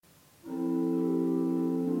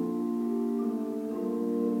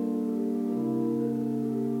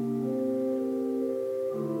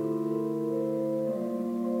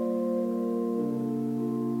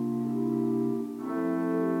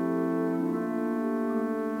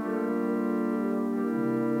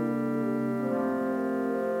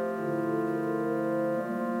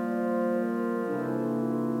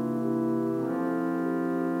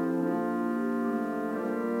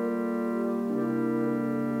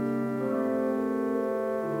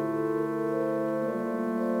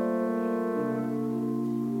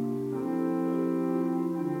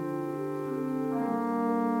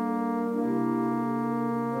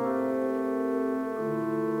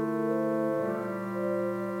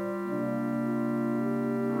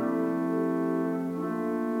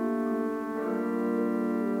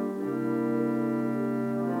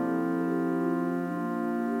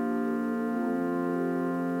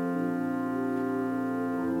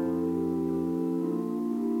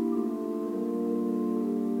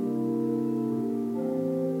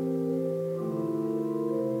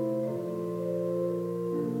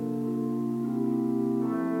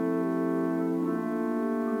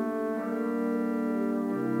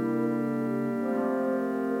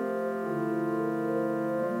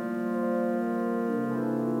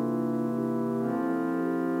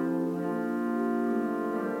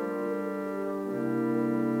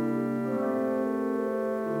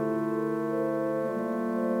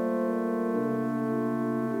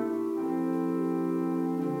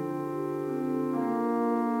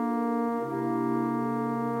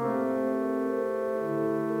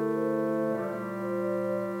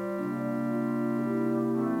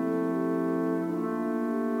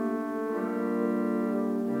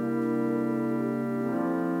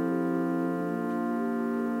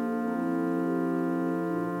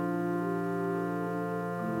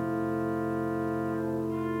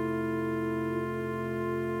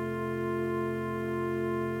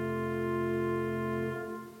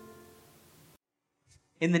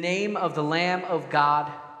In the name of the Lamb of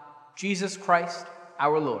God, Jesus Christ,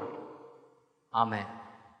 our Lord. Amen.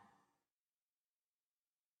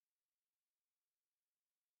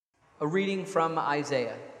 A reading from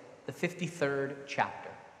Isaiah, the 53rd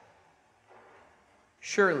chapter.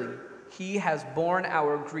 Surely he has borne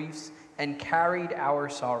our griefs and carried our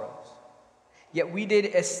sorrows. Yet we did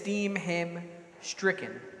esteem him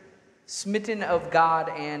stricken, smitten of God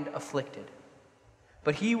and afflicted.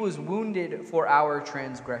 But he was wounded for our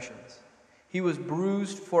transgressions. He was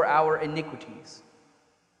bruised for our iniquities.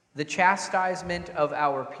 The chastisement of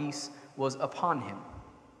our peace was upon him,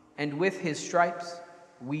 and with his stripes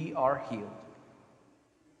we are healed.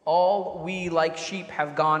 All we like sheep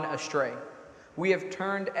have gone astray. We have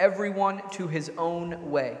turned everyone to his own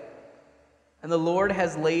way, and the Lord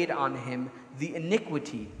has laid on him the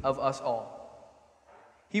iniquity of us all.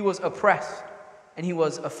 He was oppressed, and he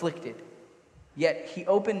was afflicted, yet he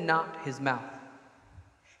opened not his mouth.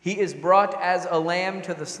 He is brought as a lamb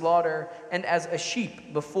to the slaughter, and as a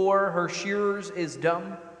sheep before her shearers is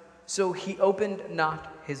dumb, so he opened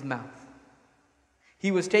not his mouth.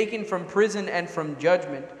 He was taken from prison and from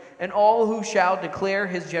judgment, and all who shall declare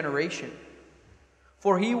his generation.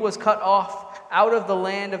 For he was cut off out of the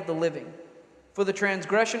land of the living. For the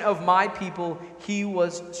transgression of my people he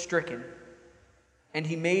was stricken. And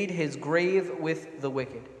he made his grave with the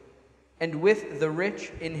wicked, and with the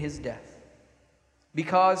rich in his death.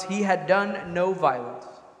 Because he had done no violence,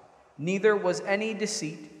 neither was any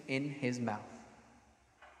deceit in his mouth.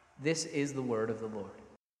 This is the word of the Lord.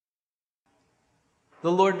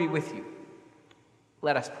 The Lord be with you.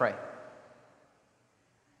 Let us pray.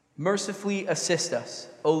 Mercifully assist us,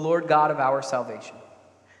 O Lord God of our salvation,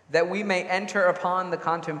 that we may enter upon the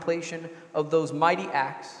contemplation of those mighty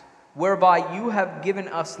acts whereby you have given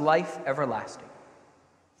us life everlasting,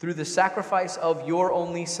 through the sacrifice of your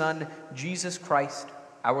only Son, Jesus Christ,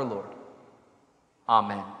 our Lord.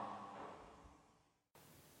 Amen.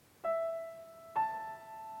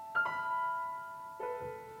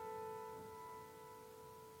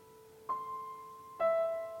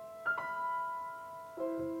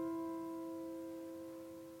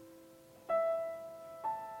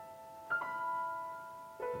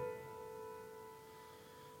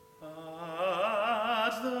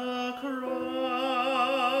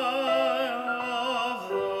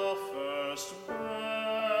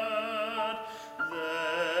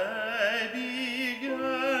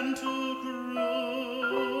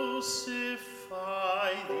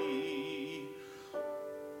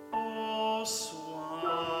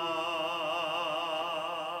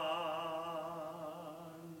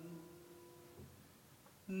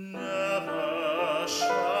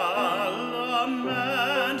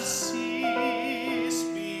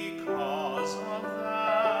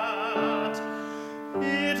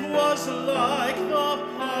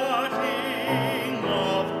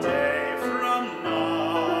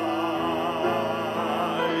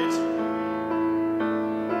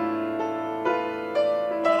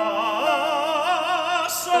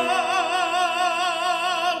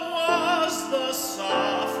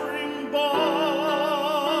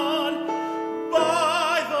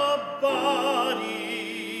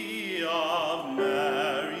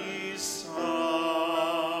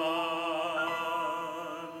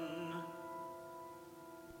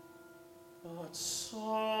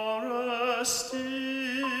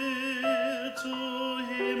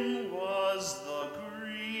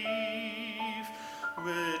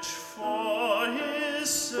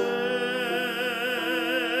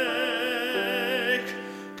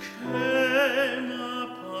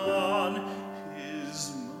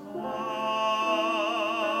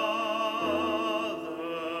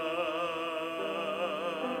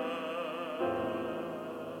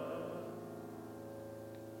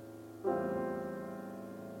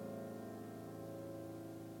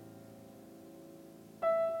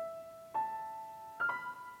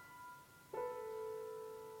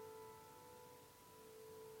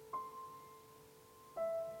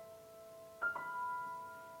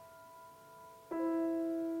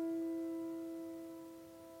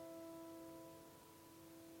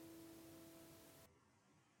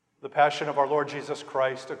 The Passion of our Lord Jesus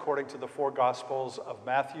Christ according to the four Gospels of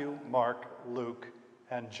Matthew, Mark, Luke,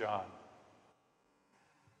 and John.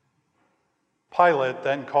 Pilate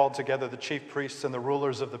then called together the chief priests and the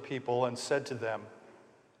rulers of the people and said to them,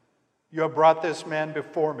 "You have brought this man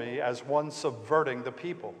before me as one subverting the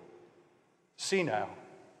people. See now,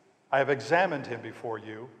 I have examined him before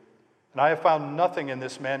you, and I have found nothing in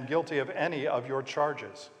this man guilty of any of your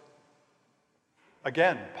charges."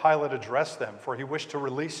 Again, Pilate addressed them, for he wished to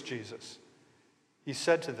release Jesus. He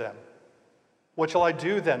said to them, "What shall I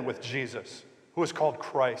do then with Jesus, who is called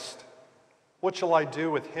Christ? What shall I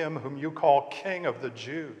do with him whom you call King of the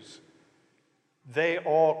Jews?" They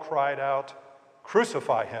all cried out,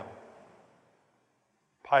 "Crucify him."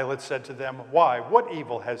 Pilate said to them, "Why? What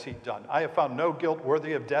evil has he done? I have found no guilt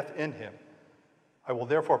worthy of death in him. I will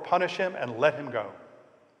therefore punish him and let him go."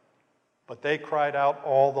 But they cried out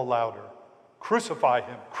all the louder, "Crucify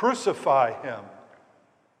him! Crucify him!"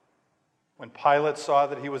 When Pilate saw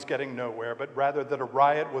that he was getting nowhere, but rather that a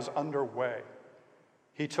riot was underway,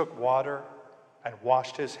 he took water and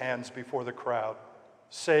washed his hands before the crowd,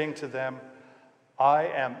 saying to them, "I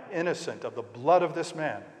am innocent of the blood of this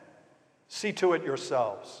man. See to it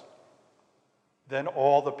yourselves." Then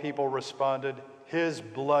all the people responded, "His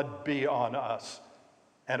blood be on us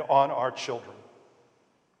and on our children."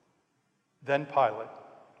 Then Pilate,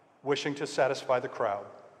 wishing to satisfy the crowd,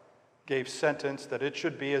 gave sentence that it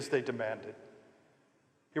should be as they demanded.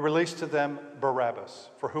 He released to them Barabbas,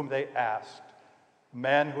 for whom they asked, a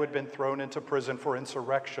man who had been thrown into prison for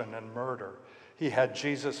insurrection and murder. He had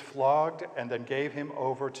Jesus flogged and then gave him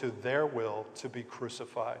over to their will to be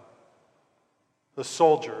crucified. The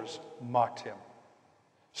soldiers mocked him,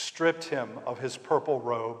 stripped him of his purple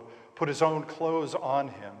robe, put his own clothes on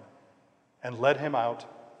him, and led him out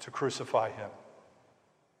to crucify him.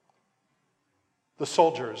 The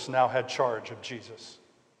soldiers now had charge of Jesus.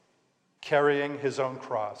 Carrying his own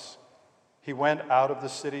cross, he went out of the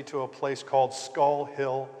city to a place called Skull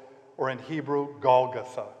Hill, or in Hebrew,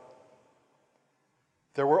 Golgotha.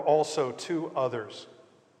 There were also two others,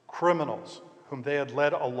 criminals, whom they had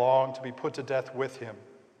led along to be put to death with him.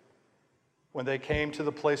 When they came to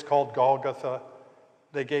the place called Golgotha,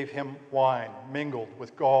 they gave him wine mingled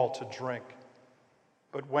with gall to drink.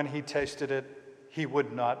 But when he tasted it, he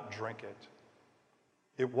would not drink it.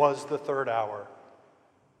 It was the third hour,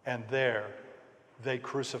 and there they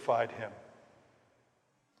crucified him.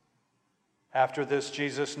 After this,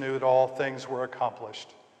 Jesus knew that all things were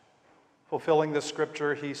accomplished. Fulfilling the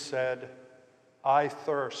scripture, he said, "I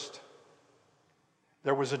thirst."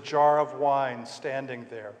 There was a jar of wine standing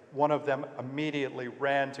there. One of them immediately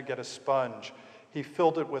ran to get a sponge. He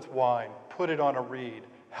filled it with wine, put it on a reed,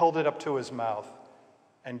 held it up to his mouth,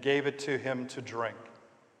 and gave it to him to drink.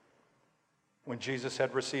 When Jesus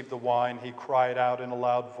had received the wine, he cried out in a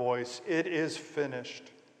loud voice, "It is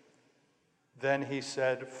finished." Then he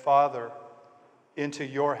said, "Father, into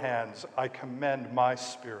your hands I commend my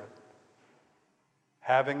spirit."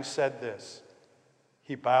 Having said this,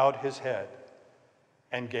 he bowed his head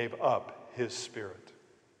and gave up his spirit.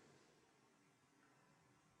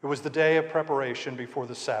 It was the day of preparation before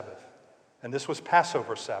the Sabbath, and this was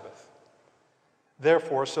Passover Sabbath.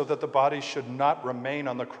 Therefore, so that the bodies should not remain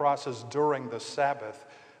on the crosses during the Sabbath,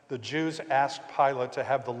 the Jews asked Pilate to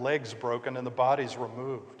have the legs broken and the bodies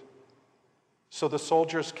removed. So the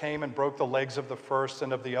soldiers came and broke the legs of the first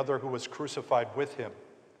and of the other who was crucified with him.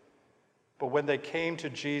 But when they came to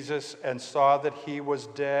Jesus and saw that he was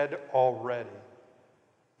dead already,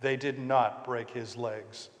 they did not break his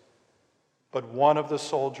legs. But one of the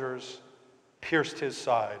soldiers pierced his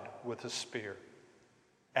side with a spear,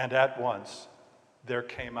 and at once there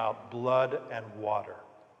came out blood and water.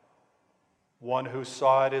 One who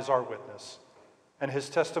saw it is our witness, and his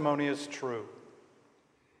testimony is true.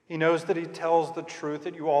 He knows that he tells the truth,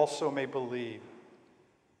 that you also may believe.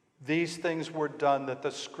 These things were done that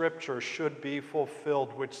the scripture should be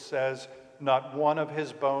fulfilled, which says, "Not one of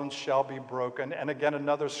his bones shall be broken." And again,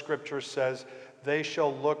 another scripture says, "They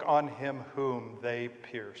shall look on him whom they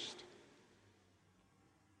pierced."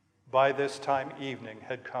 By this time, evening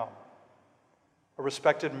had come. A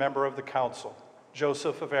respected member of the council,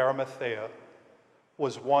 Joseph of Arimathea,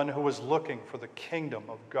 was one who was looking for the kingdom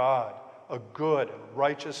of God, a good and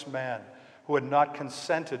righteous man who had not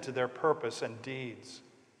consented to their purpose and deeds.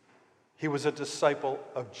 He was a disciple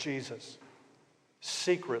of Jesus,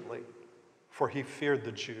 secretly, for he feared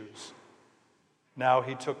the Jews. Now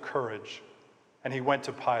he took courage, and he went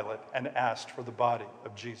to Pilate and asked for the body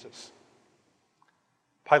of Jesus.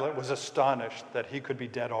 Pilate was astonished that he could be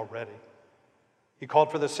dead already. He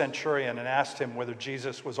called for the centurion and asked him whether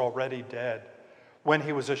Jesus was already dead. When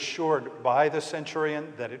he was assured by the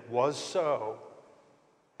centurion that it was so,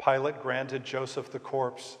 Pilate granted Joseph the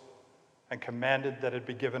corpse and commanded that it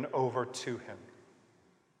be given over to him.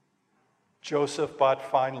 Joseph bought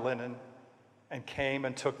fine linen and came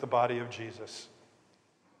and took the body of Jesus.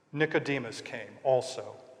 Nicodemus came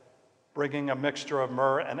also, bringing a mixture of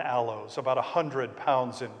myrrh and aloes, about 100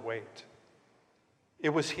 pounds in weight. It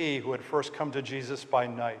was he who had first come to Jesus by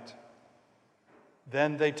night.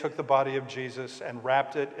 Then they took the body of Jesus and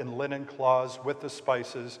wrapped it in linen cloths with the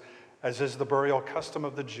spices, as is the burial custom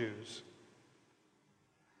of the Jews.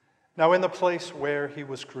 Now in the place where he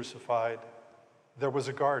was crucified, there was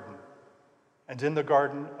a garden, and in the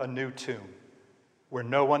garden a new tomb, where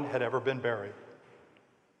no one had ever been buried.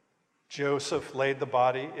 Joseph laid the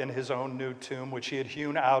body in his own new tomb, which he had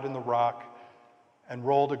hewn out in the rock, and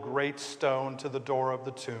rolled a great stone to the door of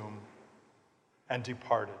the tomb, and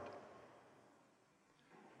departed.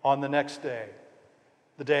 On the next day,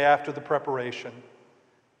 the day after the preparation,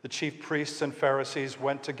 the chief priests and Pharisees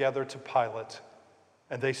went together to Pilate,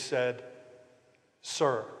 and they said,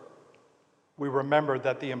 "Sir, we remember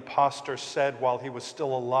that the impostor said while he was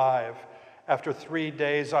still alive, 'After 3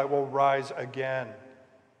 days I will rise again.'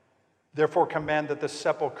 Therefore command that the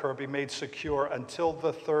sepulchre be made secure until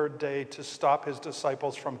the 3rd day to stop his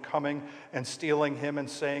disciples from coming and stealing him and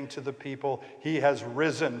saying to the people, 'He has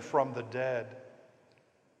risen from the dead,'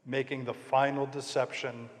 making the final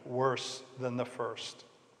deception worse than the first."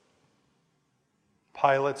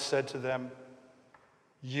 Pilate said to them,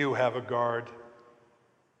 "You have a guard.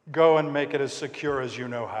 Go and make it as secure as you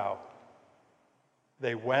know how."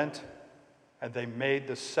 They went and they made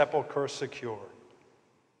the sepulchre secure.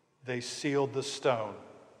 They sealed the stone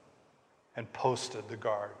and posted the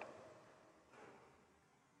guard.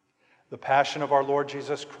 The Passion of our Lord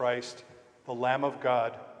Jesus Christ, the Lamb of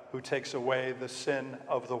God, who takes away the sin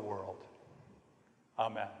of the world.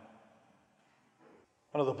 Amen.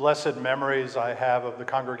 One of the blessed memories I have of the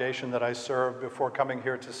congregation that I served before coming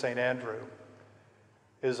here to St. Andrew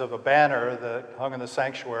is of a banner that hung in the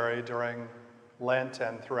sanctuary during Lent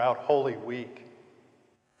and throughout Holy Week.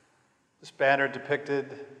 This banner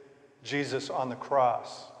depicted Jesus on the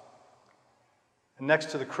cross. And next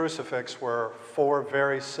to the crucifix were 4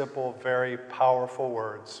 very simple, very powerful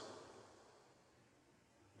words.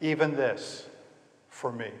 "Even this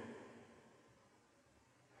for me."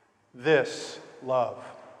 This love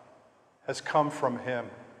has come from him.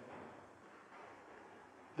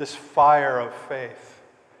 This fire of faith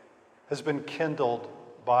has been kindled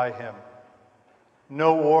by him.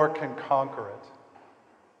 No war can conquer it.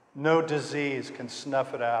 No disease can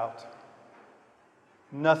snuff it out.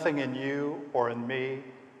 Nothing in you or in me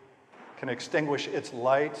can extinguish its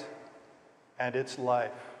light and its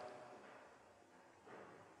life.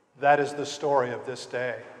 That is the story of this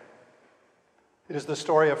day. It is the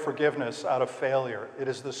story of forgiveness out of failure. It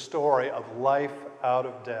is the story of life out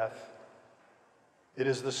of death. It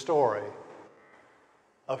is the story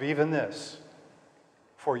of even this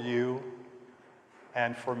for you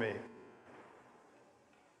and for me.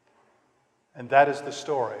 And that is the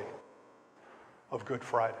story of Good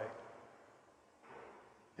Friday.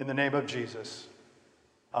 In the name of Jesus,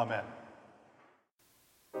 amen.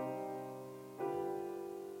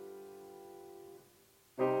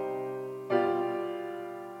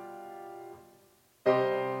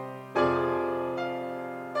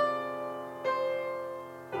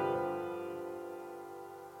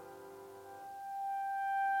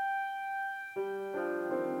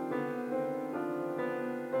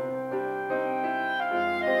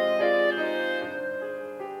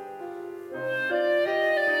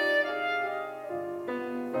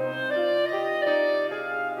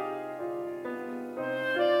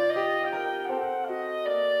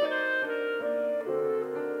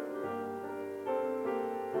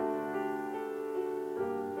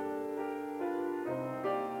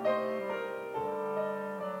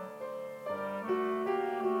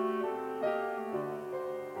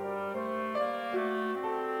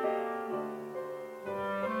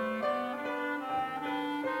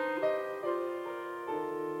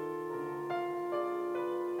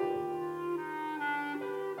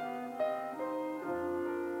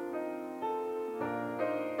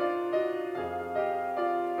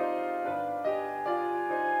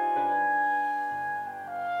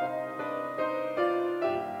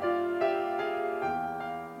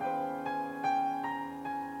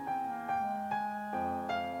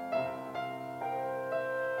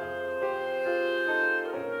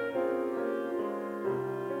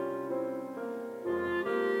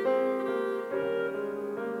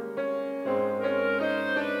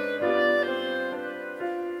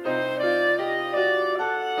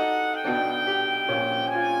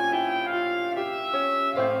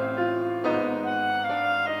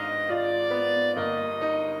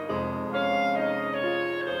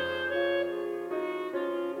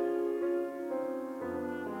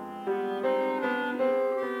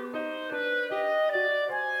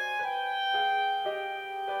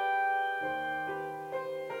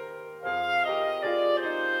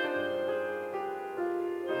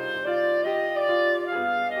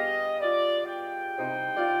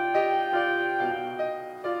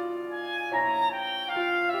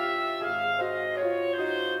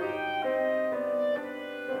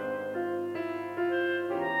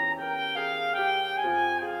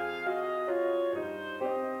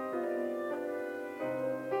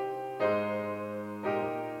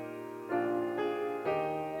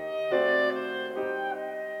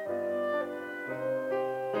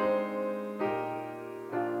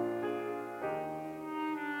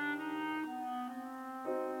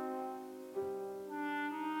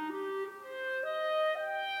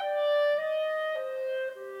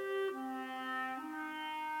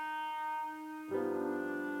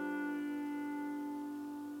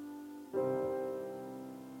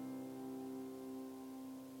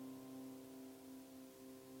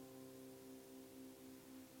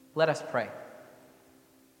 Let us pray.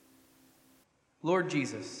 Lord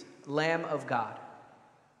Jesus, Lamb of God,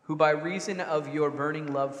 who by reason of your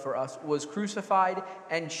burning love for us was crucified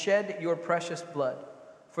and shed your precious blood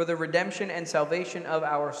for the redemption and salvation of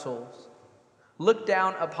our souls, look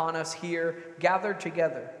down upon us here gathered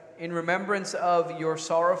together in remembrance of your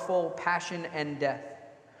sorrowful passion and death,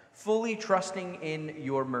 fully trusting in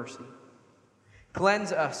your mercy.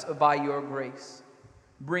 Cleanse us by your grace.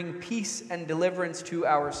 Bring peace and deliverance to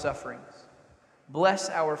our sufferings. Bless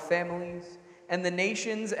our families and the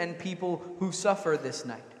nations and people who suffer this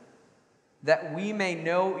night, that we may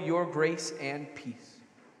know your grace and peace,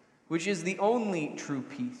 which is the only true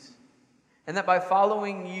peace, and that by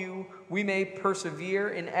following you we may persevere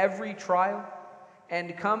in every trial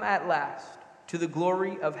and come at last to the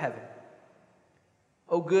glory of heaven.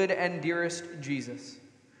 O good and dearest Jesus,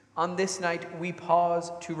 on this night we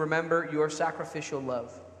pause to remember your sacrificial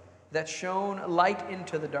love that shone light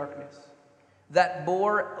into the darkness, that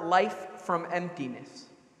bore life from emptiness,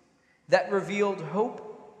 that revealed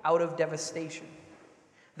hope out of devastation,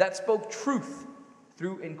 that spoke truth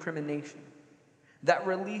through incrimination, that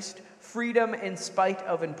released freedom in spite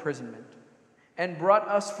of imprisonment, and brought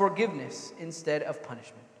us forgiveness instead of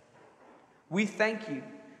punishment. We thank you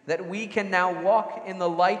that we can now walk in the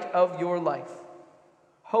light of your life.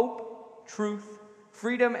 Hope, truth,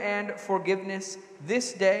 freedom, and forgiveness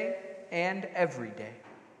this day and every day.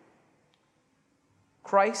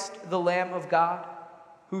 Christ, the Lamb of God,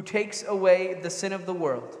 who takes away the sin of the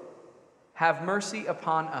world, have mercy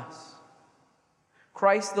upon us.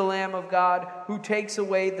 Christ, the Lamb of God, who takes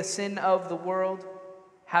away the sin of the world,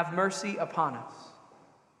 have mercy upon us.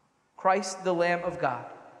 Christ, the Lamb of God,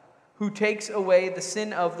 who takes away the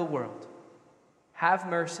sin of the world, have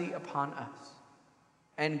mercy upon us,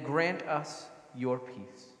 and grant us your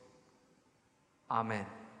peace. Amen.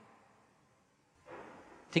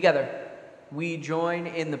 Together, we join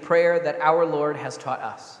in the prayer that our Lord has taught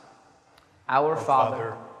us. Our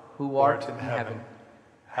Father, who art in heaven,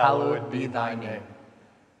 hallowed be thy name.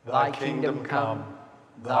 Thy kingdom come,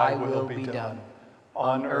 thy will be done,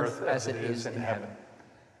 on earth as it is in heaven.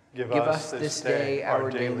 Give us this day our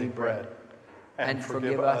daily bread, and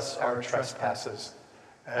forgive us our trespasses,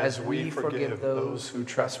 as we forgive those who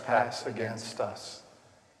trespass against us.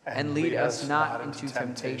 And lead us not into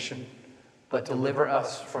temptation, but deliver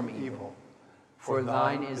us from evil. For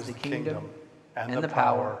thine is the kingdom, and the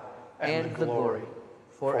power, and the glory,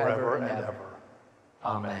 forever and ever.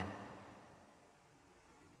 Amen.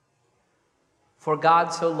 For God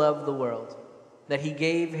so loved the world, that he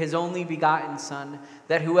gave his only begotten Son,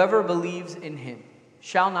 that whoever believes in him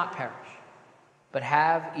shall not perish, but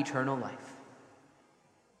have eternal life.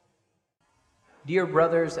 Dear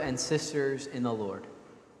brothers and sisters in the Lord,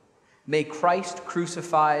 may Christ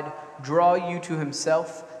crucified draw you to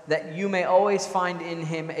himself, that you may always find in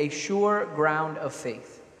him a sure ground of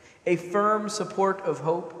faith, a firm support of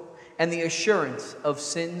hope, and the assurance of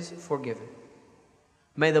sins forgiven.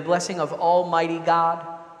 May the blessing of Almighty God,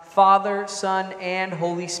 Father, Son, and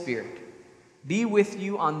Holy Spirit be with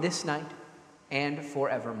you on this night and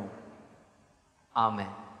forevermore. Amen.